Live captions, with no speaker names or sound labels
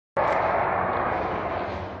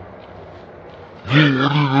It's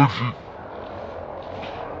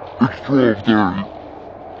 12:30.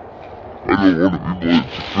 I don't want to be late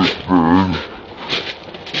to Pittsburgh.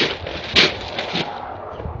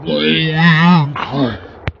 Good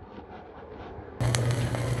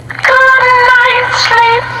night,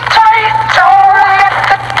 sleep tight, don't let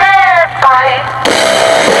the bed bite.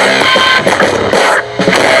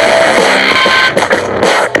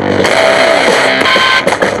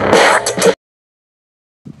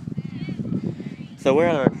 So we're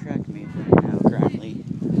at our track meet right now, currently.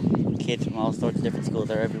 Kids from all sorts of different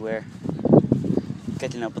schools are everywhere.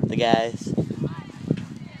 Catching up with the guys.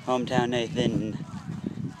 Hometown Nathan,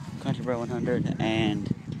 Country Bro 100,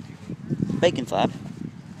 and Bacon Slap,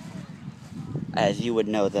 as you would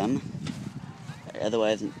know them.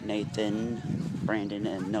 Otherwise, Nathan, Brandon,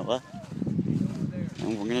 and Noah.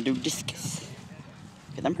 And we're gonna do discus.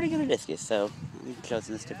 Because I'm pretty good at discus, so I'm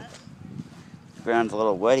choosing this stupid. The ground's a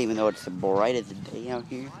little wet, even though it's the brightest day out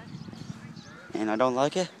here. And I don't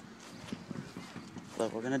like it. So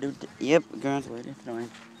we're gonna do. Yep, the ground's wet, it's annoying.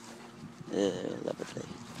 Lovely.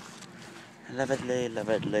 Lovely,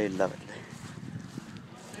 lovely, lovely.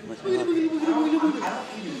 We're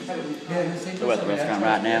at the restaurant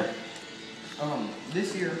right now.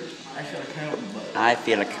 This year, I feel accomplished. I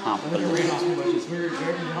feel accomplished.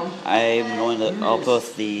 I'm going to. I'll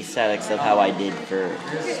post the statics of how I did for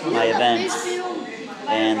my events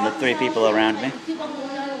and the 3 people around me.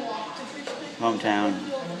 Hometown,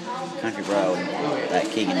 Country Bro, that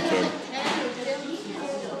Keegan kid.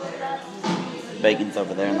 Bacon's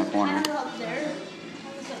over there in the corner.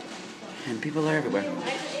 And people are everywhere.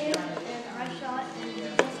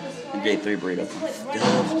 And J3 burritos and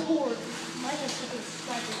stuff.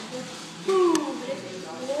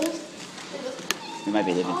 We might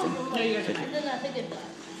be leaving soon.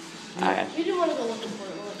 Alright.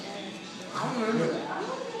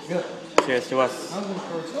 Cheers to us.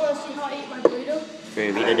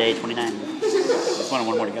 For Veda Day 29. Just one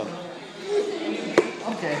more to go.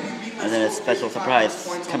 Okay. And then a special surprise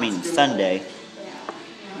coming Sunday.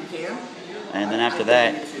 And then after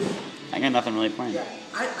that, I got nothing really planned.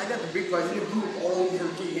 I got the big prize. You blew all over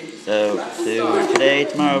again. So, today,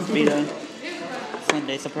 tomorrow, Veda.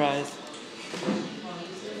 Sunday surprise.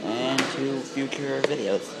 And 2 future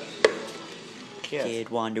videos. Yes. Kid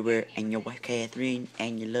Wanderer and your wife Catherine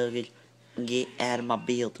and your luggage. Get out of my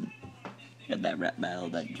building. Got that rap battle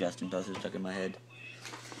that Justin Toast stuck in my head.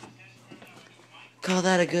 Call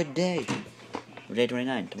that a good day. Day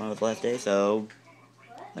 29. Tomorrow's the last day, so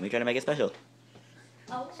let me try to make it special.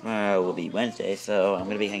 Tomorrow will be Wednesday, so I'm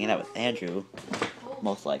going to be hanging out with Andrew,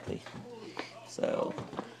 most likely. So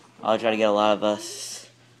I'll try to get a lot of us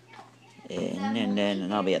in, and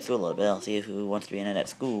then I'll be at school a little bit. I'll see who wants to be in it at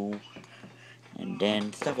school, and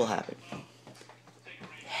then stuff will happen.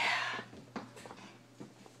 Yeah.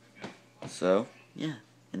 So, yeah,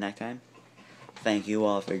 in that time, thank you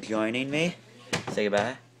all for joining me. Say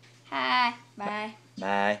goodbye. Hi. Bye.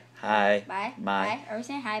 Bye. Hi. Bye. Bye. Are we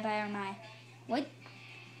saying hi, bye, or bye? What?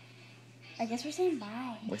 I guess we're saying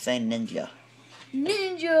bye. We're saying ninja.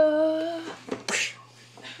 Ninja!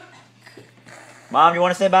 Mom, you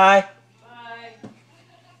want to say bye? Bye.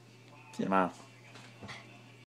 See you tomorrow.